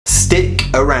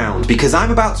around, because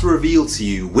I'm about to reveal to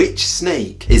you which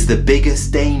snake is the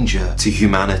biggest danger to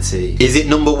humanity. Is it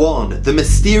number 1, the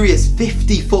mysterious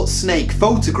 50-foot snake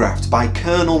photographed by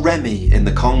Colonel Remy in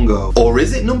the Congo? Or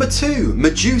is it number 2,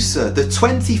 Medusa, the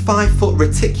 25-foot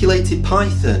reticulated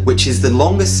python, which is the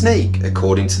longest snake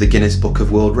according to the Guinness Book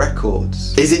of World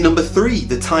Records? Is it number 3,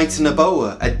 the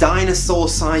Titanoboa, a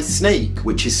dinosaur-sized snake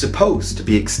which is supposed to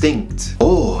be extinct?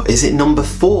 Or is it number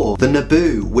 4, the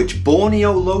Naboo, which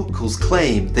Borneo locals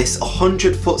claim this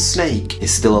 100-foot snake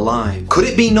is still alive? Could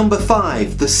it be number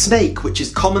 5, the snake which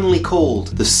is commonly called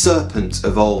the serpent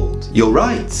of old? You're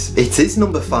right, it is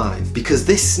number 5, because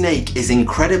this snake is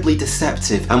incredibly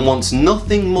deceptive and wants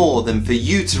nothing more than for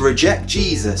you to reject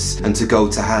Jesus and to go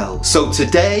to hell. So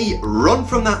today, run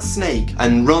from that snake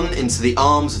and run into the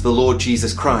arms of the Lord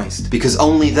Jesus Christ, because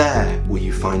only there will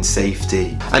you find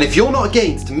safety. And if you're not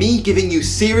against me giving you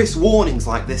serious warnings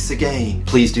like this again,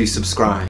 please do subscribe.